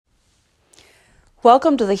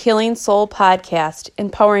Welcome to the Healing Soul Podcast,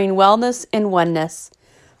 Empowering Wellness and Oneness.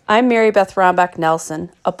 I'm Mary Beth Rombach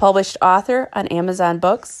Nelson, a published author on Amazon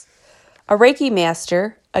Books, a Reiki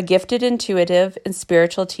master, a gifted intuitive and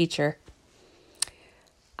spiritual teacher.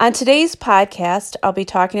 On today's podcast, I'll be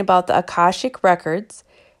talking about the Akashic Records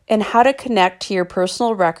and how to connect to your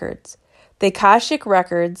personal records. The Akashic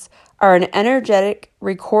Records are an energetic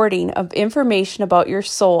recording of information about your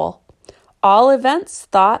soul. All events,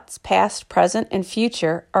 thoughts, past, present, and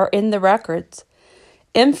future are in the records.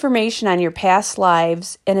 Information on your past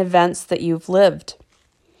lives and events that you've lived.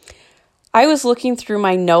 I was looking through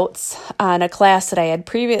my notes on a class that I had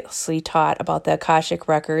previously taught about the Akashic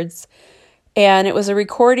Records, and it was a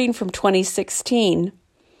recording from 2016.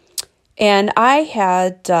 And I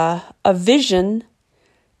had a vision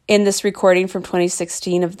in this recording from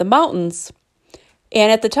 2016 of the mountains.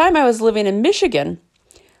 And at the time I was living in Michigan.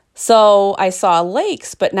 So I saw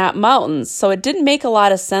lakes, but not mountains. So it didn't make a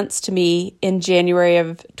lot of sense to me in January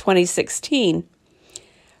of 2016.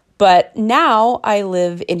 But now I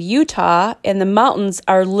live in Utah, and the mountains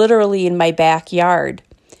are literally in my backyard.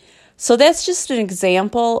 So that's just an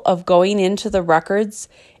example of going into the records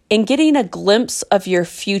and getting a glimpse of your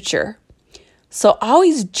future. So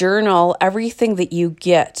always journal everything that you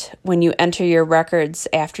get when you enter your records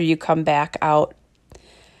after you come back out.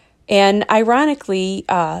 And ironically,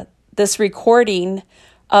 this recording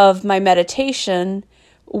of my meditation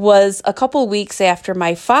was a couple weeks after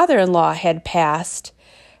my father-in-law had passed.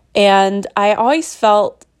 And I always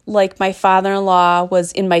felt like my father-in-law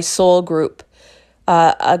was in my soul group,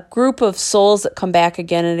 a group of souls that come back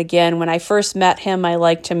again and again. When I first met him, I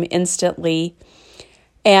liked him instantly.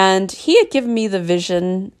 And he had given me the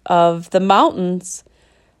vision of the mountains.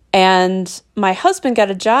 And my husband got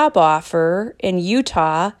a job offer in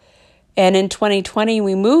Utah. And in 2020,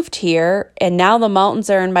 we moved here, and now the mountains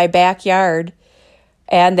are in my backyard.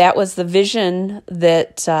 And that was the vision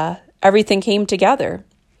that everything came together.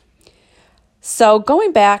 So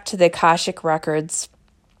going back to the Akashic Records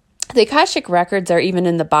are even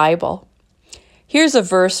in the Bible. Here's a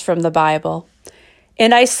verse from the Bible.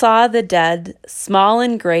 And I saw the dead, small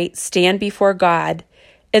and great, stand before God,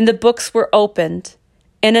 and the books were opened,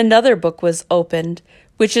 and another book was opened,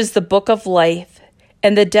 which is the book of life.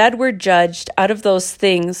 And the dead were judged out of those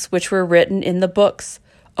things which were written in the books,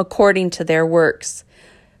 according to their works.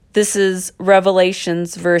 This is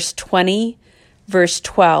Revelations verse 20, verse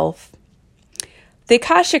 12. The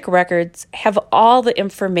Akashic Records have all the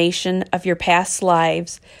information of your past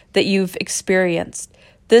lives that you've experienced.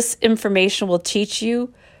 This information will teach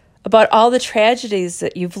you about all the tragedies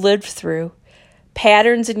that you've lived through,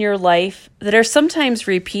 patterns in your life that are sometimes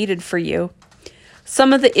repeated for you.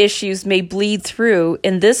 Some of the issues may bleed through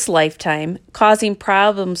in this lifetime, causing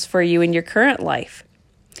problems for you in your current life.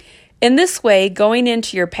 In this way, going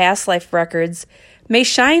into your past life records may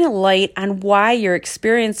shine a light on why you're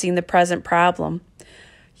experiencing the present problem.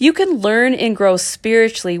 You can learn and grow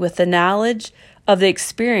spiritually with the knowledge of the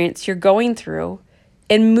experience you're going through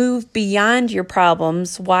and move beyond your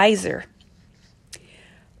problems wiser.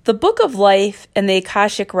 The Book of Life and the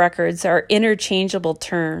Akashic Records are interchangeable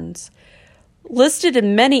terms, listed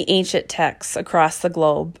in many ancient texts across the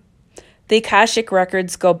globe. The Akashic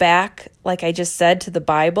Records go back, like I just said, to the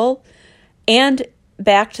Bible and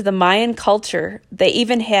back to the Mayan culture. They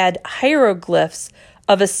even had hieroglyphs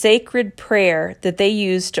of a sacred prayer that they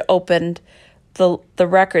used to open the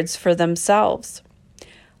records for themselves.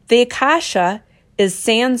 The Akasha is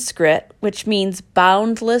Sanskrit, which means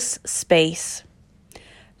boundless space.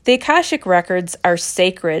 The Akashic Records are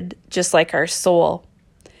sacred, just like our soul.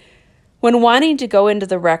 When wanting to go into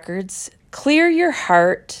the records, clear your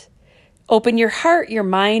heart, open your heart, your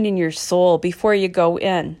mind, and your soul before you go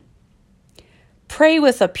in. Pray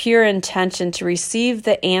with a pure intention to receive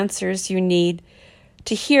the answers you need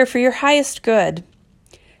to hear for your highest good.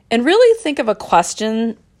 And really think of a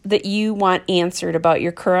question that you want answered about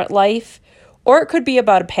your current life, or it could be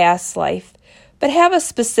about a past life, but have a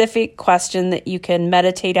specific question that you can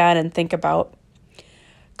meditate on and think about.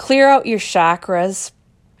 Clear out your chakras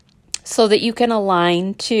so that you can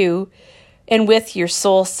align to and with your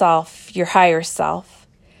soul self, your higher self.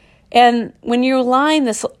 And when you align,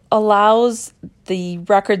 this allows the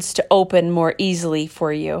records to open more easily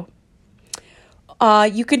for you.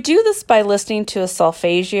 You could do this by listening to a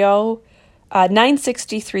solfeggio.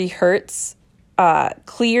 963 hertz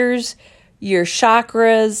clears your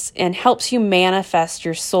chakras and helps you manifest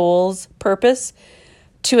your soul's purpose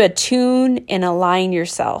to attune and align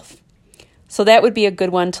yourself. So that would be a good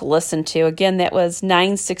one to listen to. Again, that was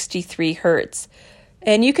 963 hertz.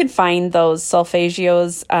 And you can find those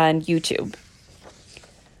solfeggios on YouTube.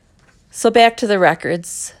 So back to the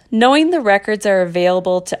records. Knowing the records are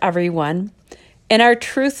available to everyone and are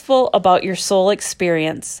truthful about your soul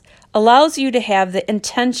experience allows you to have the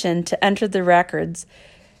intention to enter the records,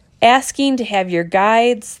 asking to have your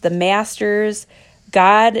guides, the masters,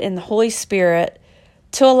 God, and the Holy Spirit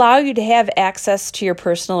to allow you to have access to your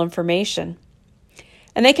personal information.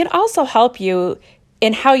 And they can also help you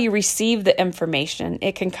in how you receive the information.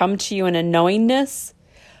 It can come to you in a knowingness,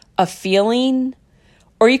 a feeling,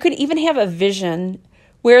 or you could even have a vision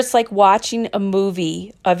where it's like watching a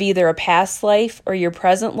movie of either a past life or your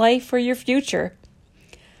present life or your future.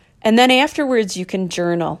 And then afterwards you can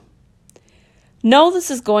journal. Know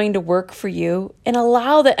this is going to work for you and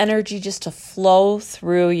allow the energy just to flow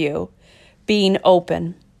through you, being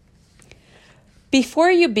open.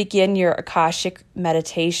 Before you begin your Akashic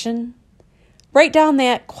meditation, write down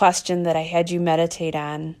that question that I had you meditate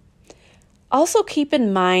on. Also keep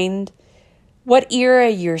in mind what era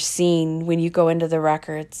you're seeing when you go into the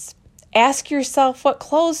records. Ask yourself, what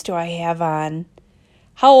clothes do I have on?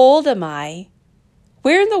 How old am I?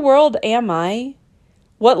 Where in the world am I?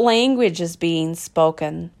 What language is being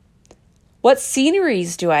spoken? What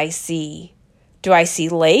sceneries do I see? Do I see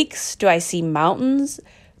lakes? Do I see mountains?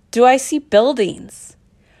 Do I see buildings?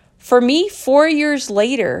 For me, 4 years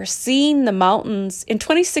later, seeing the mountains, in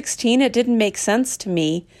 2016, it didn't make sense to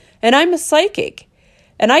me, and I'm a psychic,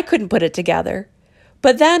 and I couldn't put it together.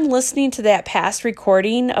 But then listening to that past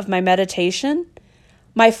recording of my meditation,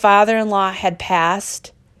 my father-in-law had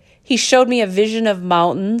passed. He showed me a vision of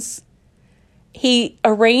mountains. He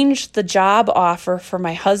arranged the job offer for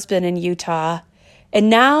my husband in Utah, and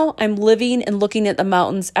now I'm living and looking at the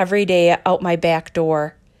mountains every day out my back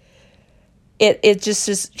door. It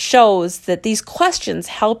just shows that these questions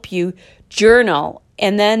help you journal,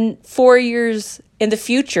 and then 4 years in the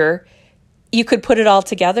future, you could put it all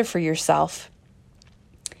together for yourself.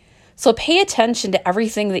 So pay attention to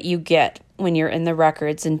everything that you get when you're in the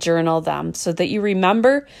records and journal them so that you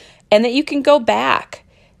remember and that you can go back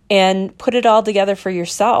and put it all together for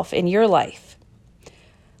yourself in your life.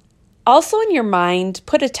 Also in your mind,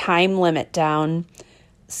 put a time limit down.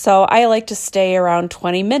 So I like to stay around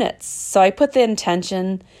 20 minutes. So I put the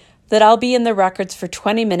intention that I'll be in the records for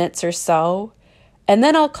 20 minutes or so, and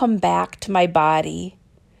then I'll come back to my body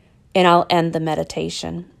and I'll end the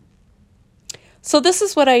meditation. So this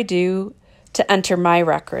is what I do to enter my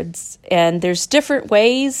records. And there's different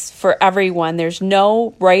ways for everyone. There's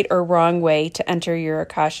no right or wrong way to enter your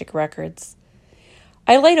Akashic records.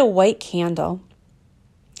 I light a white candle.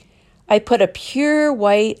 I put a pure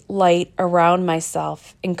white light around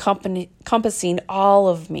myself, encompassing all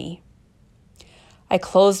of me. I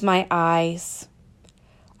close my eyes.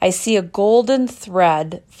 I see a golden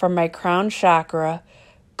thread from my crown chakra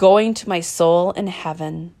going to my soul in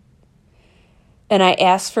heaven. And I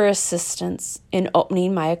ask for assistance in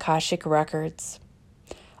opening my Akashic records.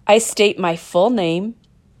 I state my full name.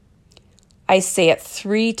 I say it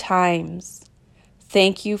 3 times.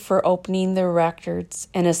 Thank you for opening the records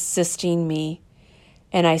and assisting me.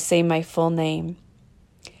 And I say my full name.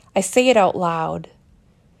 I say it out loud.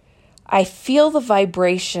 I feel the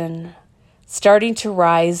vibration starting to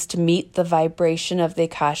rise to meet the vibration of the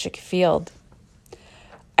Akashic field.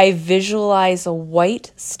 I visualize a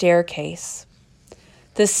white staircase.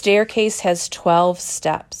 The staircase has 12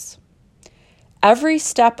 steps. Every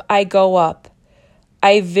step I go up,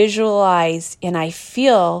 I visualize and I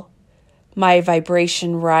feel my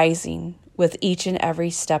vibration rising with each and every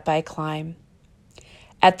step I climb.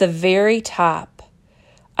 At the very top,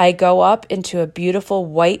 I go up into a beautiful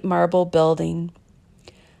white marble building.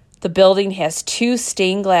 The building has 2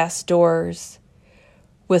 stained glass doors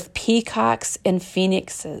with peacocks and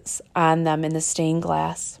phoenixes on them in the stained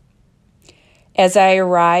glass. As I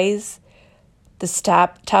arise, the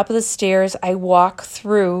top of the stairs, I walk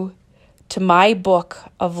through to my book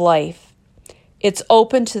of life. It's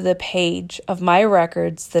open to the page of my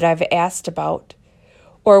records that I've asked about,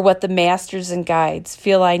 or what the masters and guides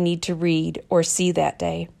feel I need to read or see that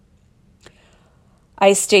day.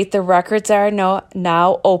 I state the records are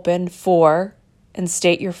now open for, and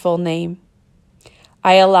state your full name.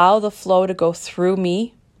 I allow the flow to go through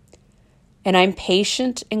me, and I'm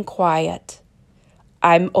patient and quiet.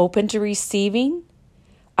 I'm open to receiving.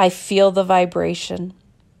 I feel the vibration.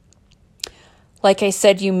 Like I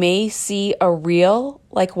said, you may see a reel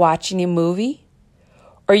like watching a movie,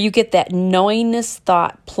 or you get that knowingness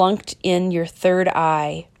thought plunked in your third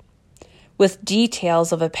eye with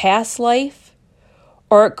details of a past life,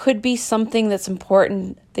 or it could be something that's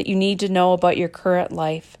important that you need to know about your current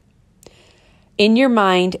life. In your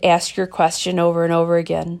mind, ask your question over and over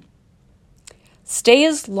again. Stay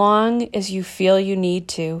as long as you feel you need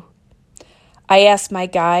to. I ask my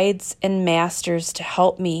guides and masters to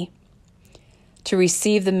help me to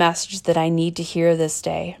receive the message that I need to hear this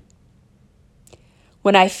day.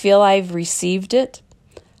 When I feel I've received it,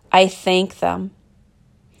 I thank them.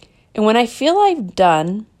 And when I feel I've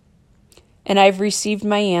done and I've received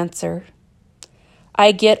my answer,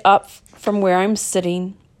 I get up from where I'm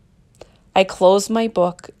sitting, I close my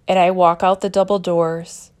book, and I walk out the double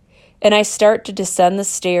doors, and I start to descend the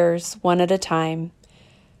stairs one at a time,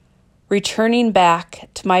 returning back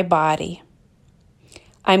to my body.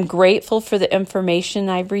 I'm grateful for the information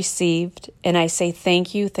I've received, and I say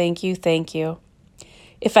thank you, thank you, thank you.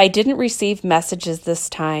 If I didn't receive messages this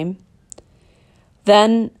time,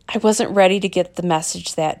 then I wasn't ready to get the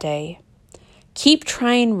message that day. Keep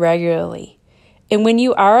trying regularly, and when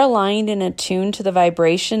you are aligned and attuned to the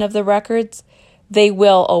vibration of the records, they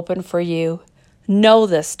will open for you. Know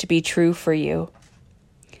this to be true for you.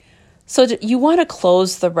 So you want to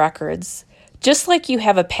close the records. Just like you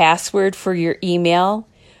have a password for your email,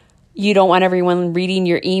 you don't want everyone reading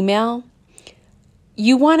your email.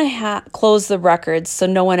 You want to close the records so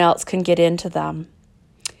no one else can get into them.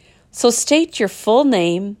 So state your full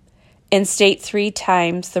name and state 3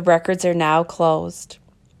 times the records are now closed.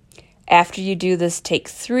 After you do this, take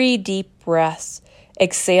 3 deep breaths,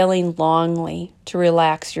 exhaling longly to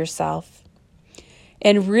relax yourself.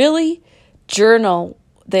 And really journal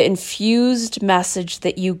the infused message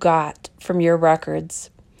that you got from your records.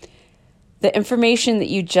 The information that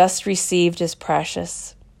you just received is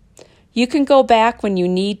precious. You can go back when you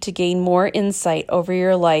need to gain more insight over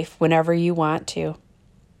your life whenever you want to.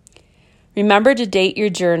 Remember to date your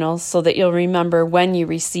journals so that you'll remember when you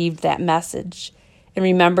received that message. And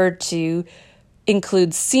remember to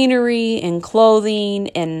include scenery and clothing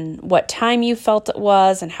and what time you felt it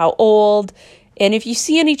was and how old. And if you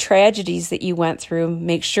see any tragedies that you went through,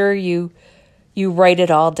 make sure you write it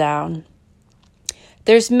all down.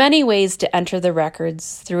 There's many ways to enter the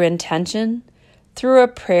records: through intention, through a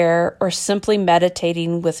prayer, or simply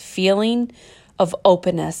meditating with feeling of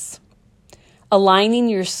openness, aligning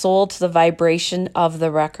your soul to the vibration of the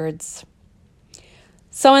records.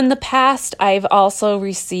 So in the past, I've also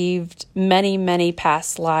received many, many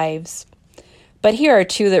past lives. But here are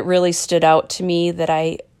 2 that really stood out to me that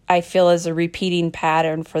I feel is a repeating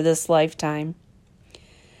pattern for this lifetime.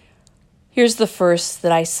 Here's the first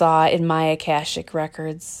that I saw in my Akashic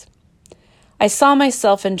Records. I saw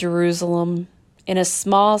myself in Jerusalem in a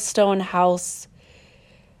small stone house.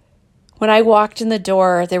 When I walked in the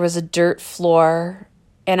door, there was a dirt floor,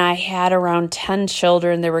 and I had around 10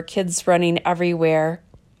 children. There were kids running everywhere.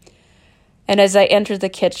 And as I entered the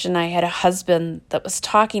kitchen, I had a husband that was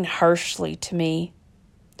talking harshly to me.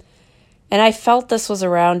 And I felt this was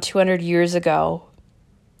around 200 years ago.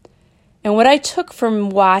 And what I took from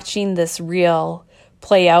watching this reel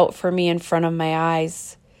play out for me in front of my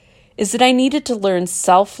eyes is that I needed to learn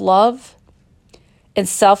self-love and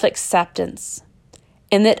self-acceptance,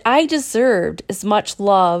 and that I deserved as much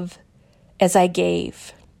love as I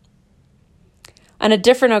gave. On a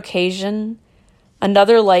different occasion,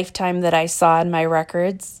 another lifetime that I saw in my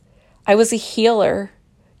records, I was a healer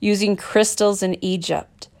using crystals in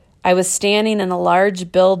Egypt. I was standing in a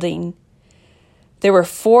large building. There were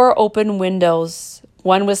 4 open windows.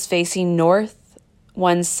 One was facing north,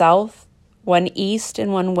 one south, one east,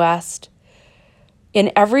 and one west.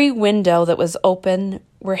 In every window that was open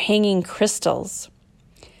were hanging crystals,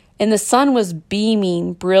 and the sun was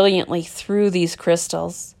beaming brilliantly through these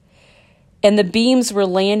crystals, and the beams were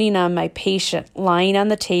landing on my patient lying on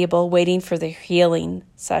the table waiting for the healing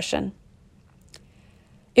session.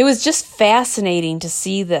 It was just fascinating to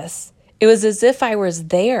see this. It was as if I was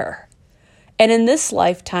there. And in this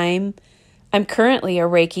lifetime, I'm currently a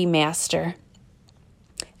Reiki master.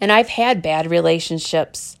 And I've had bad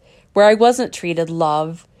relationships where I wasn't treated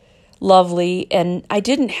lovely, and I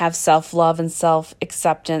didn't have self-love and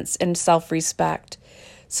self-acceptance and self-respect.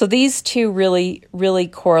 So these 2 really, really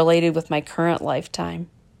correlated with my current lifetime.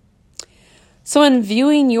 So in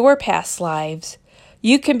viewing your past lives,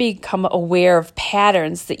 you can become aware of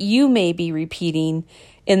patterns that you may be repeating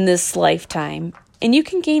in this lifetime, and you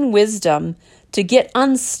can gain wisdom to get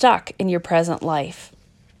unstuck in your present life,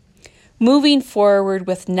 moving forward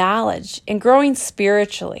with knowledge and growing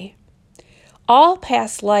spiritually. All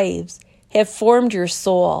past lives have formed your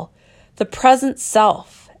soul, the present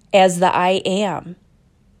self, as the I am.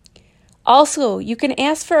 Also, you can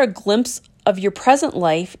ask for a glimpse of your present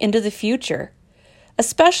life into the future,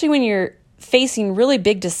 especially when you're facing really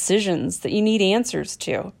big decisions that you need answers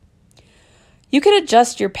to. You can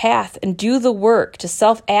adjust your path and do the work to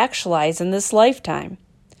self-actualize in this lifetime.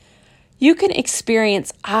 You can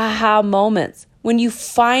experience aha moments when you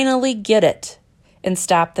finally get it and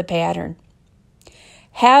stop the pattern.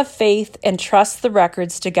 Have faith and trust the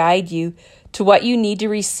records to guide you to what you need to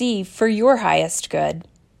receive for your highest good.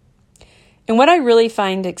 And what I really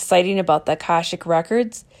find exciting about the Akashic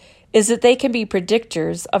Records is that they can be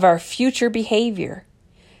predictors of our future behavior.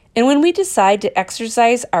 And when we decide to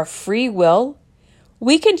exercise our free will,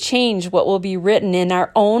 we can change what will be written in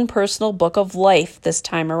our own personal book of life this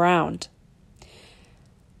time around.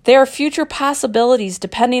 There are future possibilities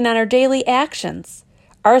depending on our daily actions,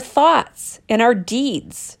 our thoughts, and our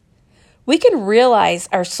deeds. We can realize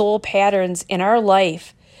our soul patterns in our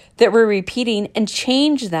life that we're repeating and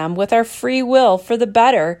change them with our free will for the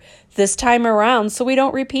better this time around so we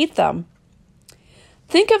don't repeat them.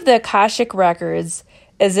 Think of the Akashic Records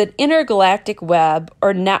as an intergalactic web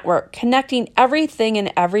or network connecting everything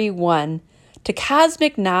and everyone to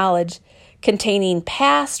cosmic knowledge containing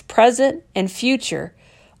past, present, and future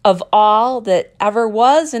of all that ever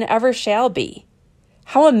was and ever shall be.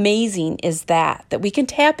 How amazing is that we can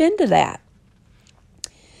tap into that?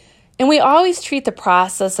 And we always treat the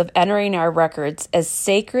process of entering our records as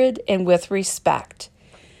sacred and with respect.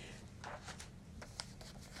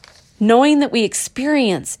 Knowing that we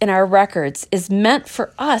experience in our records is meant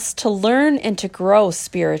for us to learn and to grow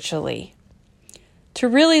spiritually, to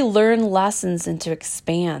really learn lessons and to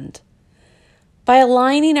expand. By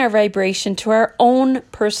aligning our vibration to our own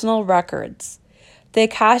personal records, the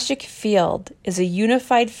Akashic field is a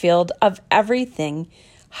unified field of everything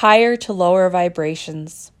higher to lower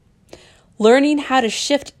vibrations. Learning how to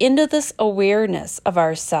shift into this awareness of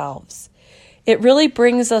ourselves, it really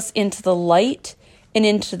brings us into the light and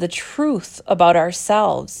into the truth about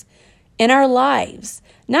ourselves and our lives,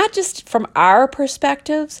 not just from our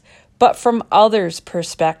perspectives, but from others'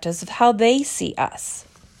 perspectives of how they see us.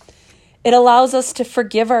 It allows us to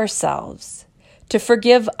forgive ourselves, to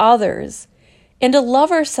forgive others, and to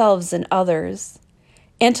love ourselves and others,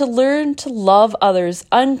 and to learn to love others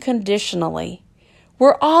unconditionally.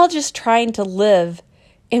 We're all just trying to live,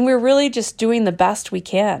 and we're really just doing the best we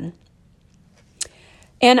can.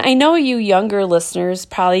 And I know you younger listeners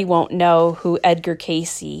probably won't know who Edgar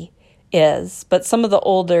Cayce is, but some of the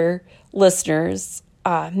older listeners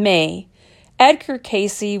may. Edgar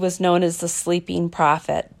Cayce was known as the sleeping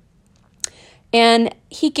prophet. And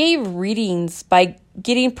he gave readings by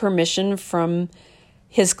getting permission from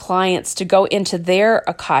his clients to go into their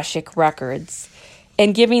Akashic records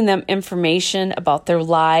and giving them information about their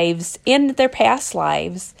lives and their past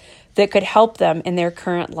lives that could help them in their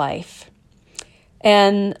current life.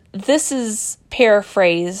 And this is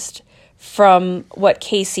paraphrased from what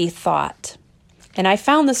Cayce thought. And I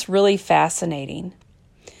found this really fascinating.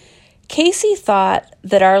 Cayce thought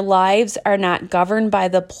that our lives are not governed by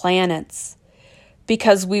the planets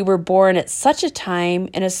because we were born at such a time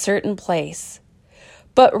in a certain place,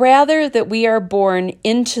 but rather that we are born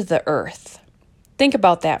into the earth. Think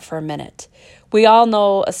about that for a minute. We all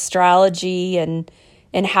know astrology and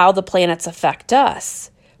how the planets affect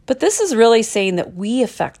us, but this is really saying that we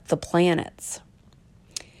affect the planets.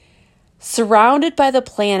 Surrounded by the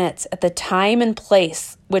planets at the time and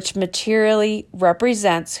place which materially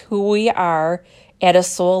represents who we are at a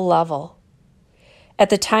soul level. At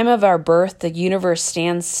the time of our birth, the universe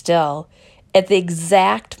stands still at the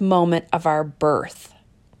exact moment of our birth.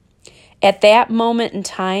 At that moment in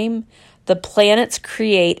time, the planets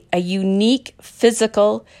create a unique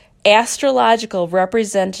physical, astrological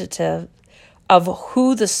representative of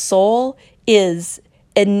who the soul is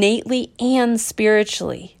innately and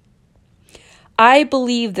spiritually. I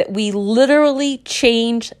believe that we literally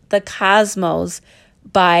change the cosmos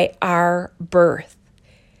by our birth.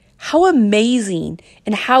 How amazing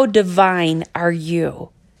and how divine are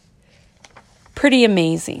you? Pretty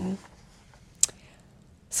amazing.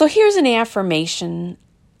 So here's an affirmation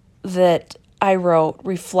that I wrote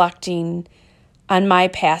reflecting on my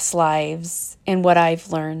past lives and what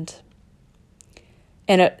I've learned.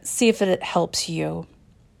 And see if it helps you.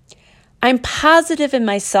 I'm positive in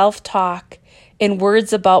my self-talk and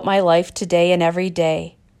words about my life today and every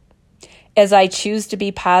day. As I choose to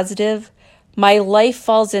be positive, my life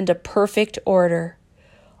falls into perfect order.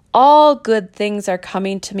 All good things are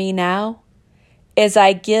coming to me now. As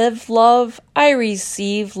I give love, I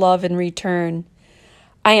receive love in return.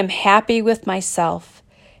 I am happy with myself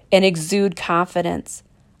and exude confidence.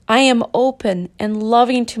 I am open and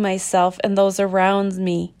loving to myself and those around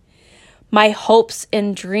me. My hopes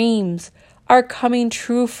and dreams are coming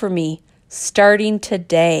true for me starting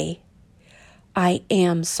today. I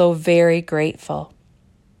am so very grateful.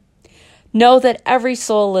 Know that every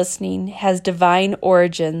soul listening has divine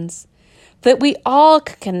origins, that we all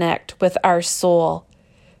can connect with our soul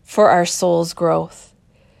for our soul's growth.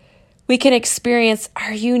 We can experience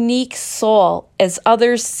our unique soul as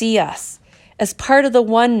others see us, as part of the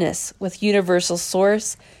oneness with universal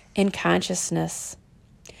source and consciousness.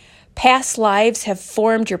 Past lives have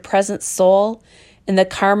formed your present soul and the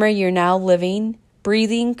karma you're now living,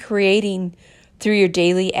 breathing, creating through your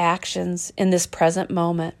daily actions in this present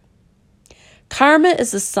moment. Karma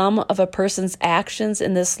is the sum of a person's actions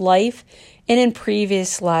in this life and in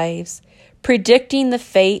previous lives, predicting the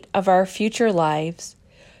fate of our future lives.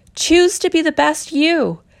 Choose to be the best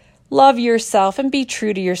you. Love yourself and be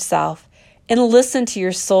true to yourself, and listen to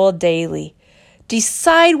your soul daily.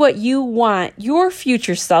 Decide what you want your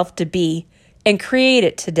future self to be and create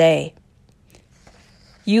it today.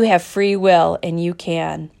 You have free will and you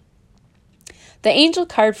can. The angel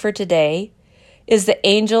card for today is the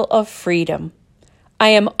Angel of Freedom. I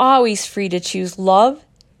am always free to choose love,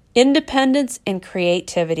 independence, and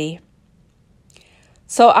creativity.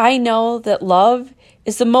 So I know that love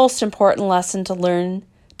is the most important lesson to learn,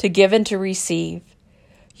 to give and to receive.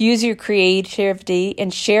 Use your creativity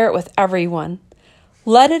and share it with everyone.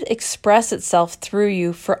 Let it express itself through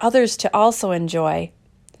you for others to also enjoy.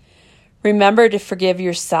 Remember to forgive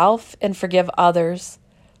yourself and forgive others.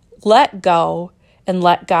 Let go and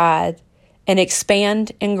let God, and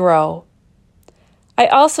expand and grow. I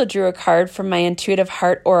also drew a card from my Intuitive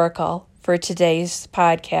Heart Oracle for today's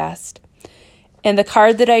podcast. And the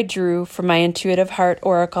card that I drew from my Intuitive Heart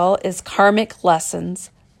Oracle is Karmic Lessons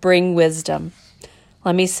Bring Wisdom.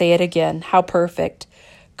 Let me say it again. How perfect.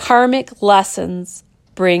 Karmic lessons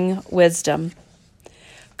bring wisdom.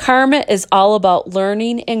 Karma is all about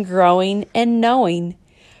learning and growing and knowing.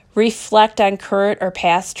 Reflect on current or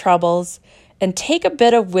past troubles and take a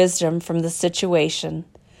bit of wisdom from the situation.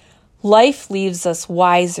 Life leaves us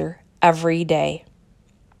wiser every day.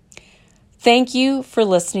 Thank you for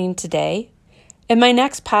listening today. In my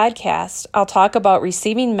next podcast, I'll talk about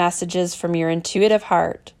receiving messages from your intuitive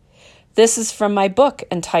heart. This is from my book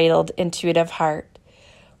entitled Intuitive Heart.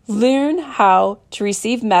 Learn how to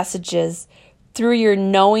receive messages through your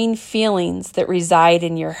knowing feelings that reside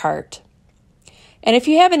in your heart. And if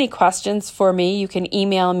you have any questions for me, you can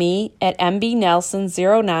email me at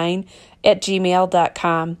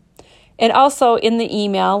mbnelson09@gmail.com. And also in the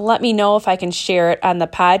email, let me know if I can share it on the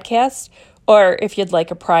podcast or if you'd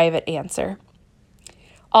like a private answer.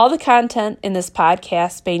 All the content in this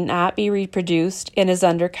podcast may not be reproduced and is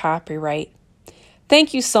under copyright.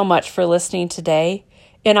 Thank you so much for listening today,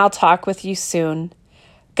 and I'll talk with you soon.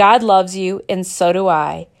 God loves you, and so do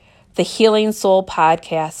I. The Healing Soul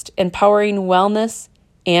Podcast, empowering wellness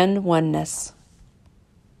and oneness.